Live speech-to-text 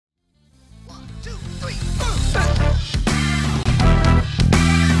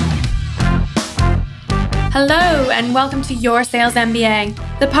Hello, and welcome to Your Sales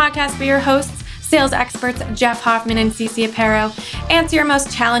MBA, the podcast where your hosts, sales experts Jeff Hoffman and CeCe Aparo, answer your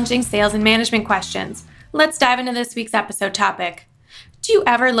most challenging sales and management questions. Let's dive into this week's episode topic. Do you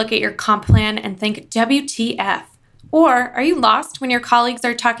ever look at your comp plan and think, WTF? Or are you lost when your colleagues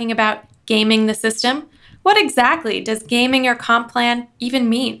are talking about gaming the system? What exactly does gaming your comp plan even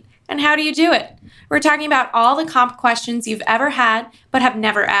mean? And how do you do it? We're talking about all the comp questions you've ever had but have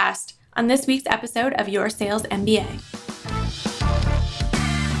never asked on this week's episode of Your Sales MBA.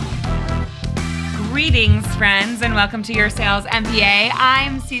 Greetings, friends, and welcome to Your Sales MBA.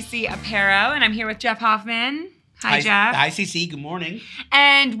 I'm CeCe Aparo, and I'm here with Jeff Hoffman. Hi, Jeff. Hi, CeCe. Good morning.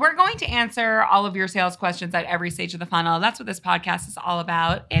 And we're going to answer all of your sales questions at every stage of the funnel. That's what this podcast is all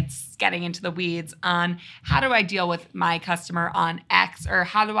about. It's getting into the weeds on how do I deal with my customer on X, or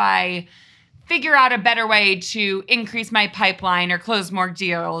how do I figure out a better way to increase my pipeline or close more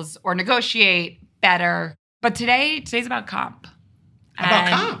deals or negotiate better. But today's about comp.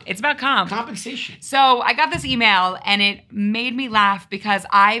 It's about comp. Compensation. So I got this email and it made me laugh because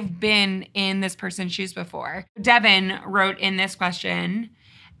I've been in this person's shoes before. Devin wrote in this question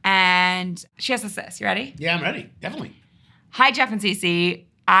and she has this. You ready? Yeah, I'm ready. Definitely. Hi, Jeff and CeCe.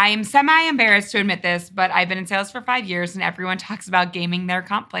 I'm semi-embarrassed to admit this, but I've been in sales for 5 years and everyone talks about gaming their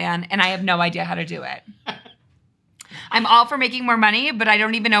comp plan and I have no idea how to do it. I'm all for making more money, but I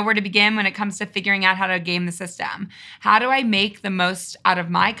don't even know where to begin when it comes to figuring out how to game the system. How do I make the most out of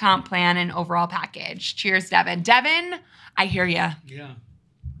my comp plan and overall package? Cheers, Devin. Devin, I hear you. Yeah.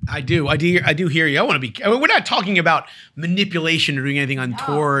 I do hear you. We're not talking about manipulation or doing anything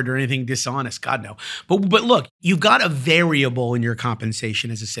untoward or anything dishonest. God, no. But look, you've got a variable in your compensation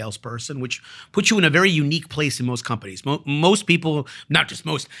as a salesperson, which puts you in a very unique place in most companies. Most people, not just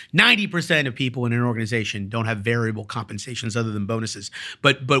most, 90% of people in an organization don't have variable compensations other than bonuses.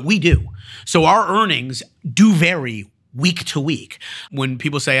 But we do. So our earnings do vary week to week. When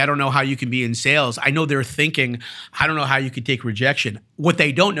people say, I don't know how you can be in sales, I know they're thinking, I don't know how you could take rejection. What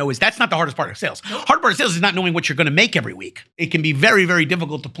they don't know is that's not the hardest part of sales. Hard part of sales is not knowing what you're going to make every week. It can be very, very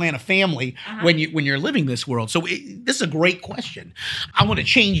difficult to plan a family when you're living this world. So this is a great question. I want to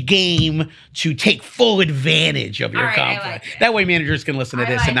change game to take full advantage of your comp plan. That way managers can listen to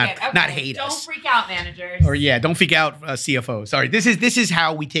this and not hate us. Don't freak out, managers. Or don't freak out, CFO. Sorry. This is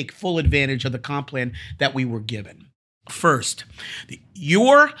how we take full advantage of the comp plan that we were given. First,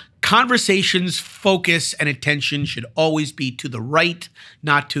 your conversation's focus and attention should always be to the right,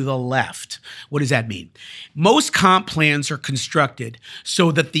 not to the left. What does that mean? Most comp plans are constructed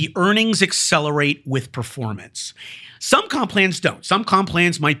so that the earnings accelerate with performance. Some comp plans don't. Some comp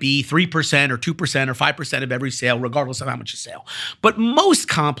plans might be 3% or 2% or 5% of every sale, regardless of how much you sell. But most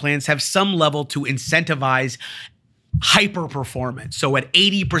comp plans have some level to incentivize hyper performance. So at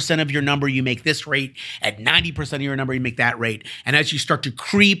 80% of your number, you make this rate. At 90% of your number, you make that rate. And as you start to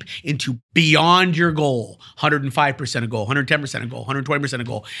creep into beyond your goal, 105% a goal, 110% a goal, 120% a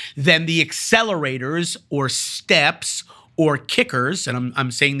goal, then the accelerators or steps or kickers, and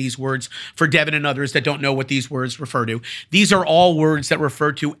I'm saying these words for Devin and others that don't know what these words refer to. These are all words that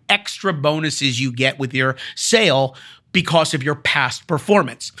refer to extra bonuses you get with your sale because of your past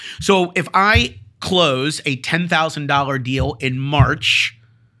performance. So if I close a $10,000 deal in March,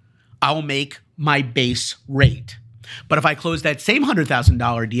 I'll make my base rate. But if I close that same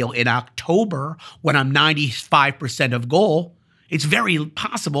 $100,000 deal in October when I'm 95% of goal, it's very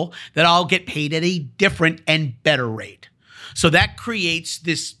possible that I'll get paid at a different and better rate. So that creates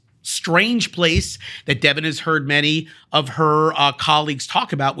this strange place that Devin has heard many of her colleagues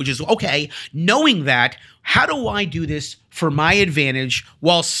talk about, which is, okay, knowing that, how do I do this for my advantage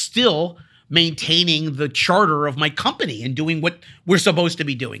while still maintaining the charter of my company and doing what we're supposed to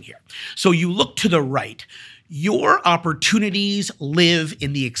be doing here? So you look to the right. Your opportunities live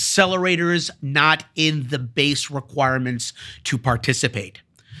in the accelerators, not in the base requirements to participate.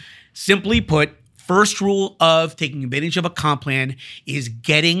 Simply put, first rule of taking advantage of a comp plan is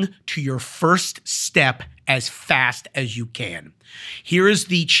getting to your first step as fast as you can. Here is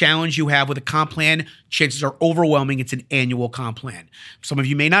the challenge you have with a comp plan. Chances are overwhelming. It's an annual comp plan. Some of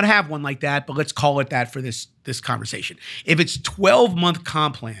you may not have one like that, but let's call it that for this conversation. If it's 12-month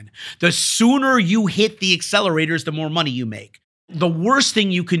comp plan, the sooner you hit the accelerators, the more money you make. The worst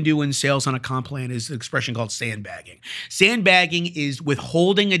thing you can do in sales on a comp plan is an expression called sandbagging. Sandbagging is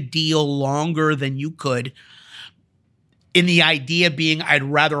withholding a deal longer than you could, in the idea being, I'd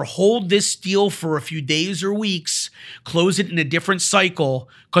rather hold this deal for a few days or weeks close it in a different cycle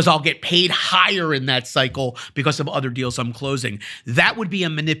because I'll get paid higher in that cycle because of other deals I'm closing. That would be a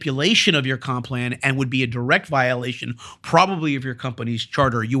manipulation of your comp plan and would be a direct violation, probably, of your company's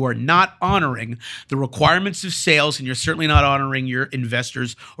charter. You are not honoring the requirements of sales, and you're certainly not honoring your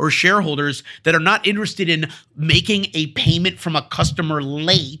investors or shareholders that are not interested in making a payment from a customer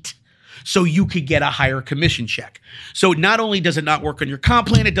late so you could get a higher commission check. So not only does it not work on your comp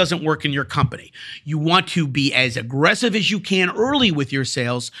plan, it doesn't work in your company. You want to be as aggressive as you can early with your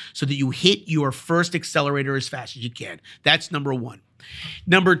sales so that you hit your first accelerator as fast as you can. That's number one.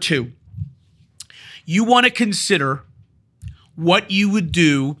 Number two, you want to consider what you would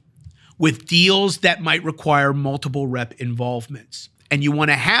do with deals that might require multiple rep involvements. And you want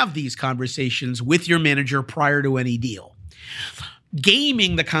to have these conversations with your manager prior to any deal.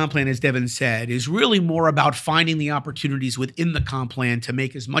 Gaming the comp plan, as Devin said, is really more about finding the opportunities within the comp plan to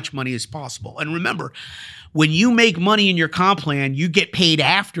make as much money as possible. And remember, when you make money in your comp plan, you get paid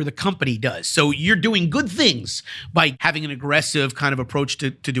after the company does. So you're doing good things by having an aggressive kind of approach to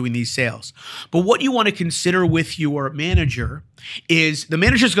doing these sales. But what you want to consider with your manager is the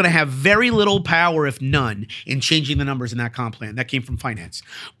manager is going to have very little power, if none, in changing the numbers in that comp plan. That came from finance.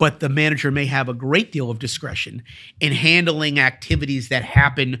 But the manager may have a great deal of discretion in handling activities that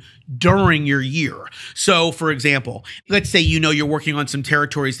happen during your year. So, for example, let's say you're working on some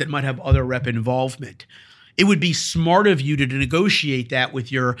territories that might have other rep involvement. It would be smart of you to negotiate that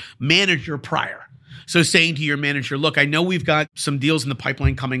with your manager prior. So saying to your manager, look, I know we've got some deals in the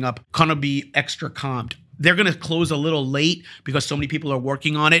pipeline coming up, gonna be extra comped. They're going to close a little late because so many people are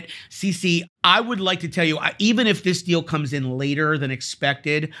working on it. CeCe, I would like to tell you, even if this deal comes in later than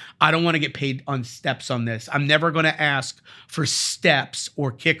expected, I don't want to get paid on steps on this. I'm never going to ask for steps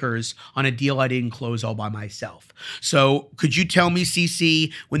or kickers on a deal I didn't close all by myself. So could you tell me,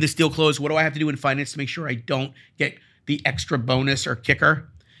 CeCe, when this deal closed, what do I have to do in finance to make sure I don't get the extra bonus or kicker?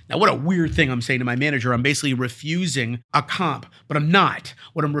 Now, what a weird thing I'm saying to my manager. I'm basically refusing a comp, but I'm not.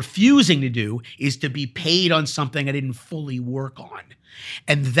 What I'm refusing to do is to be paid on something I didn't fully work on.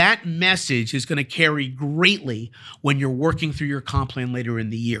 And that message is going to carry greatly when you're working through your comp plan later in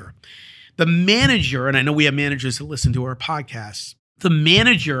the year. The manager, and I know we have managers that listen to our podcasts, the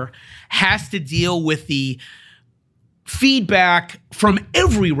manager has to deal with the feedback from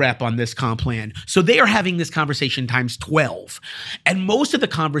every rep on this comp plan. So they are having this conversation times 12. And most of the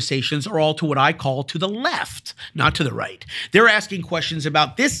conversations are all to what I call to the left, not to the right. They're asking questions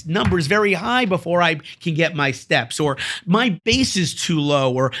about this number is very high before I can get my steps, or my base is too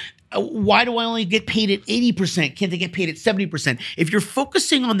low, or why do I only get paid at 80%? Can't they get paid at 70%? If you're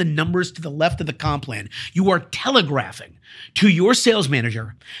focusing on the numbers to the left of the comp plan, you are telegraphing to your sales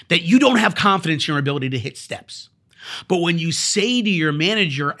manager that you don't have confidence in your ability to hit steps. But when you say to your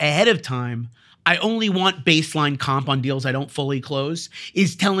manager ahead of time, I only want baseline comp on deals I don't fully close,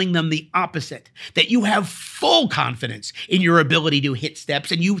 is telling them the opposite, that you have full confidence in your ability to hit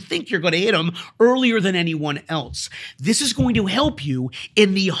steps and you think you're going to hit them earlier than anyone else. This is going to help you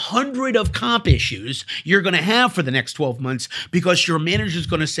in the 100 of comp issues you're going to have for the next 12 months, because your manager is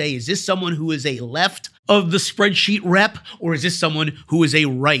going to say, is this someone who is a left of the spreadsheet rep, or is this someone who is a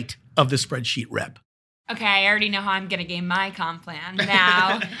right of the spreadsheet rep? Okay, I already know how I'm going to game my comp plan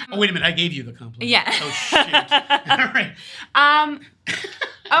now. Oh, wait a minute. I gave you the comp plan. Yeah. Oh, shit. All right.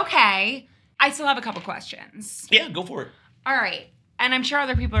 Okay. I still have a couple questions. Yeah, go for it. All right. And I'm sure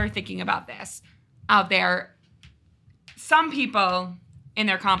other people are thinking about this out there. Some people in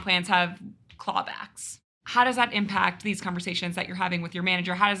their comp plans have clawbacks. How does that impact these conversations that you're having with your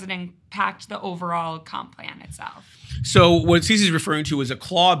manager? How does it impact the overall comp plan itself? So what CeCe is referring to as a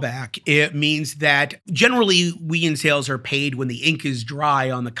clawback, it means that generally we in sales are paid when the ink is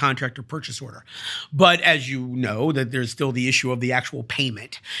dry on the contract or purchase order. But as you know, that there's still the issue of the actual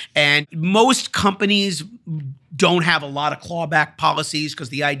payment. And most companies don't have a lot of clawback policies, because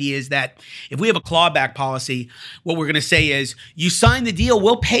the idea is that if we have a clawback policy, what we're going to say is, you sign the deal,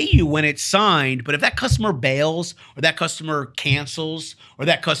 we'll pay you when it's signed. But if that customer bails, or that customer cancels, or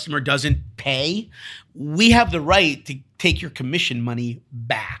that customer doesn't pay, we have the right to take your commission money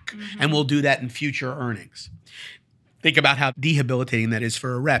back. And we'll do that in future earnings. Think about how debilitating that is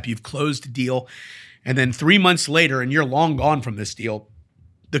for a rep. You've closed a deal, and then 3 months later, and you're long gone from this deal,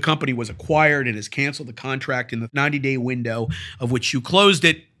 the company was acquired and has canceled the contract in the 90-day window of which you closed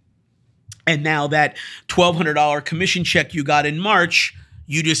it. And now that $1,200 commission check you got in March,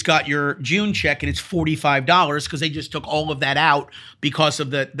 you just got your June check and it's $45 because they just took all of that out because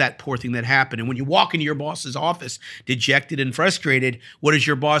of that poor thing that happened. And when you walk into your boss's office dejected and frustrated, what does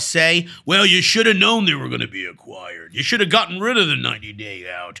your boss say? Well, you should have known they were going to be acquired. You should have gotten rid of the 90-day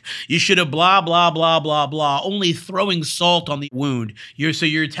out. You should have blah, blah, blah, blah, blah, only throwing salt on the wound. So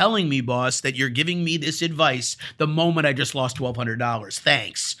you're telling me, boss, that you're giving me this advice the moment I just lost $1,200.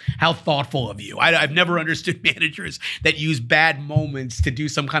 Thanks. How thoughtful of you. I've never understood managers that use bad moments to do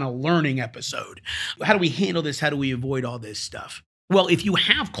some kind of learning episode. How do we handle this? How do we avoid all this stuff? Well, if you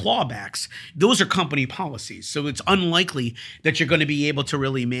have clawbacks, those are company policies. So it's unlikely that you're going to be able to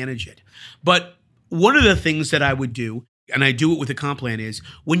really manage it. But one of the things that I would do, and I do it with a comp plan, is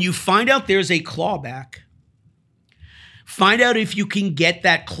when you find out there's a clawback, find out if you can get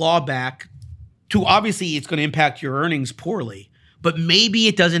that clawback to, obviously it's going to impact your earnings poorly, but maybe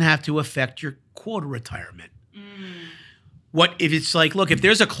it doesn't have to affect your quota retirement. What if it's like, look, if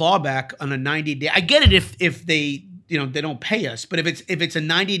there's a clawback on a 90-day, I get it if they, they don't pay us, but if it's a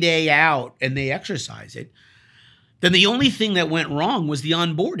 90-day out and they exercise it, then the only thing that went wrong was the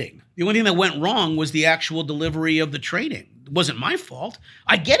onboarding. The only thing that went wrong was the actual delivery of the training. It wasn't my fault.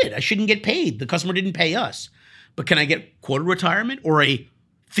 I get it. I shouldn't get paid. The customer didn't pay us. But can I get quota retirement or a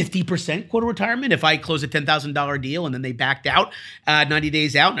 50% quota retirement if I close a $10,000 deal and then they backed out 90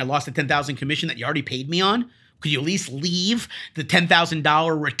 days out and I lost the $10,000 commission that you already paid me on? Could you at least leave the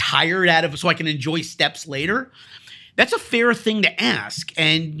 $10,000 retired out of it so I can enjoy steps later? That's a fair thing to ask,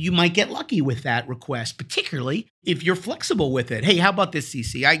 and you might get lucky with that request, particularly if you're flexible with it. Hey, how about this,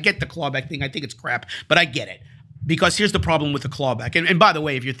 CeCe? I get the clawback thing. I think it's crap, but I get it. Because here's the problem with the clawback. And by the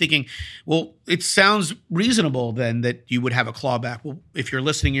way, if you're thinking, well, it sounds reasonable then that you would have a clawback. Well, if you're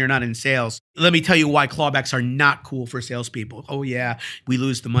listening, you're not in sales. Let me tell you why clawbacks are not cool for salespeople. Oh yeah, we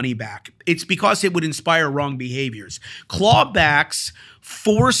lose the money back. It's because it would inspire wrong behaviors. Clawbacks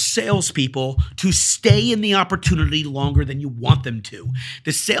force salespeople to stay in the opportunity longer than you want them to.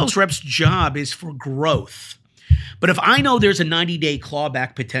 The sales rep's job is for growth. But if I know there's a 90-day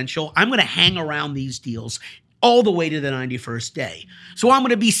clawback potential, I'm going to hang around these deals all the way to the 91st day. So I'm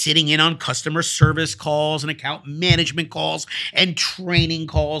going to be sitting in on customer service calls and account management calls and training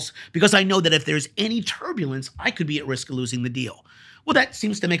calls because I know that if there's any turbulence, I could be at risk of losing the deal. Well, that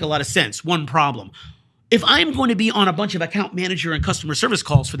seems to make a lot of sense. One problem. If I'm going to be on a bunch of account manager and customer service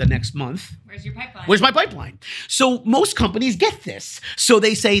calls for the next month, where's your pipeline? Where's my pipeline? So most companies get this. So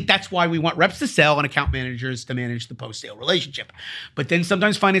they say that's why we want reps to sell and account managers to manage the post-sale relationship. But then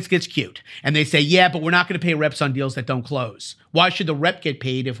sometimes finance gets cute and they say, yeah, but we're not going to pay reps on deals that don't close. Why should the rep get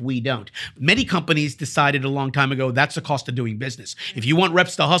paid if we don't? Many companies decided a long time ago that's the cost of doing business. If you want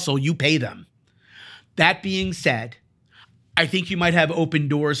reps to hustle, you pay them. That being said, I think you might have open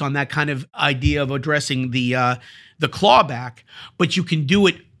doors on that kind of idea of addressing the clawback, but you can do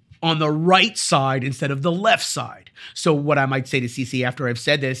it on the right side instead of the left side. So what I might say to CeCe after I've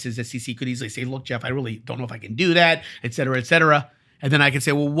said this is that CeCe could easily say, look, Jeff, I really don't know if I can do that, et cetera, et cetera. And then I can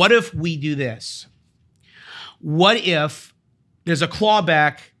say, well, what if we do this? What if there's a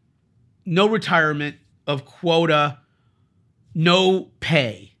clawback, no retirement of quota, no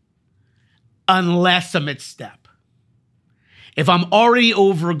pay, unless I'm at step? If I'm already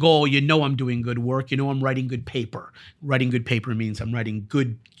over goal, you know I'm doing good work. You know I'm writing good paper. Writing good paper means I'm writing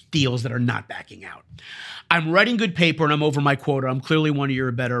good deals that are not backing out. I'm writing good paper and I'm over my quota. I'm clearly one of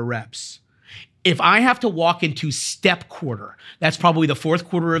your better reps. If I have to walk into step quarter, that's probably the fourth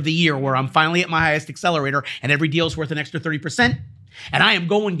quarter of the year where I'm finally at my highest accelerator and every deal is worth an extra 30%, and I am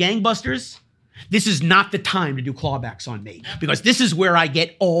going gangbusters, this is not the time to do clawbacks on me because this is where I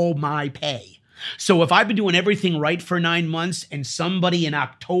get all my pay. So if I've been doing everything right for 9 months and somebody in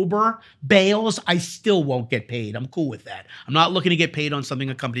October bails, I still won't get paid. I'm cool with that. I'm not looking to get paid on something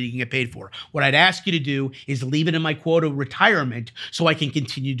a company can get paid for. What I'd ask you to do is leave it in my quota retirement so I can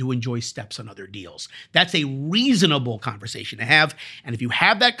continue to enjoy steps on other deals. That's a reasonable conversation to have. And if you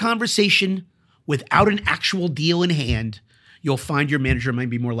have that conversation without an actual deal in hand, you'll find your manager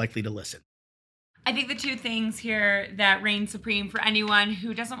might be more likely to listen. I think the two things here that reign supreme for anyone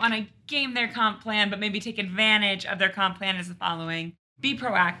who doesn't want to game their comp plan, but maybe take advantage of their comp plan is the following. Be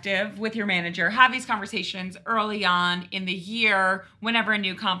proactive with your manager. Have these conversations early on in the year whenever a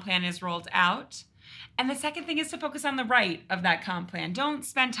new comp plan is rolled out. And the second thing is to focus on the right of that comp plan. Don't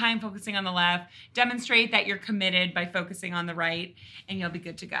spend time focusing on the left. Demonstrate that you're committed by focusing on the right, and you'll be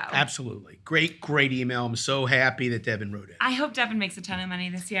good to go. Absolutely. Great email. I'm so happy that Devin wrote it. I hope Devin makes a ton of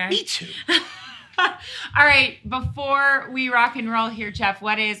money this year. Me too. All right, before we rock and roll here, Jeff,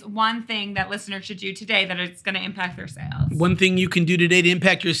 what is one thing that listeners should do today that is going to impact their sales? One thing you can do today to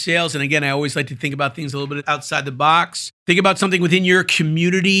impact your sales, and again, I always like to think about things a little bit outside the box. Think about something within your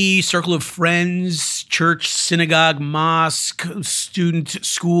community, circle of friends, church, synagogue, mosque, student,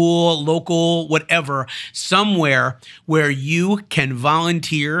 school, local, whatever, somewhere where you can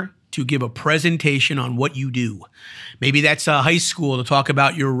volunteer to give a presentation on what you do. Maybe that's a high school to talk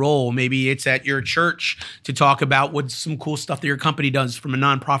about your role. Maybe it's at your church to talk about what some cool stuff that your company does from a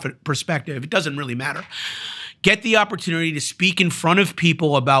nonprofit perspective. It doesn't really matter. Get the opportunity to speak in front of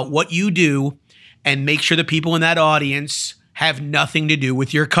people about what you do and make sure the people in that audience have nothing to do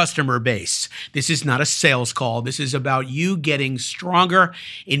with your customer base. This is not a sales call. This is about you getting stronger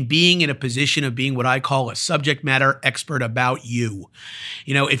in being in a position of being what I call a subject matter expert about you.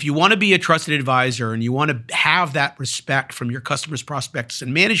 You know, if you want to be a trusted advisor and you want to have that respect from your customers, prospects,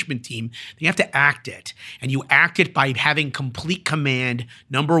 and management team, then you have to act it. And you act it by having complete command,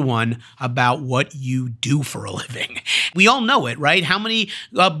 number one, about what you do for a living. We all know it, right? How many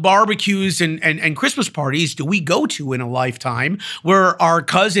barbecues and Christmas parties do we go to in a lifetime where our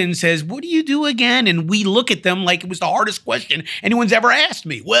cousin says, "What do you do again?" And we look at them like it was the hardest question anyone's ever asked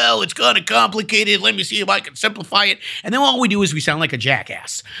me. Well, it's kind of complicated. Let me see if I can simplify it. And then all we do is we sound like a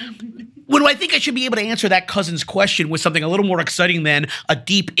jackass. When I think I should be able to answer that cousin's question with something a little more exciting than a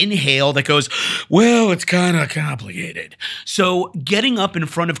deep inhale that goes, well, it's kind of complicated. So getting up in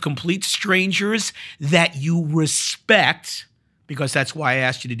front of complete strangers that you respect, because that's why I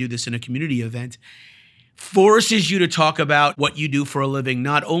asked you to do this in a community event, forces you to talk about what you do for a living,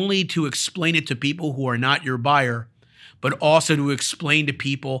 not only to explain it to people who are not your buyer, but also to explain to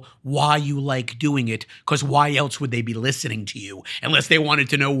people why you like doing it, because why else would they be listening to you unless they wanted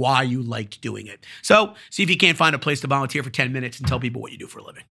to know why you liked doing it? So see if you can't find a place to volunteer for 10 minutes and tell people what you do for a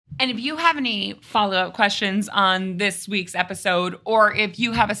living. And if you have any follow-up questions on this week's episode, or if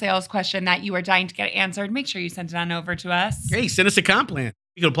you have a sales question that you are dying to get answered, make sure you send it on over to us. Hey, send us a comp plan.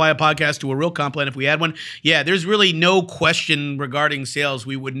 You could apply a podcast to a real comp plan if we had one. Yeah, there's really no question regarding sales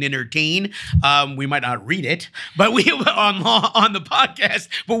we wouldn't entertain. We might not read it, but we on the podcast.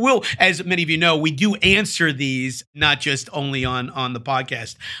 But we'll, as many of you know, we do answer these, not just only on the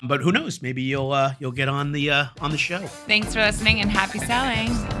podcast. But who knows? Maybe you'll get on the show. Thanks for listening and happy selling.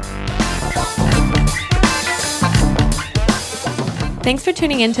 Thanks for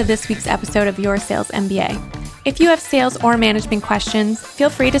tuning in to this week's episode of Your Sales MBA. If you have sales or management questions,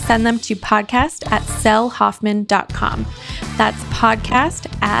 feel free to send them to podcast@sellhoffman.com. That's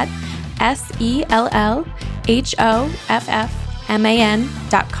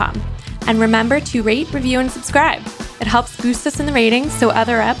podcast@sellhoffman.com. And remember to rate, review, and subscribe. It helps boost us in the ratings so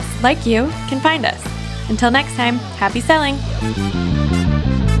other reps like you can find us. Until next time, happy selling.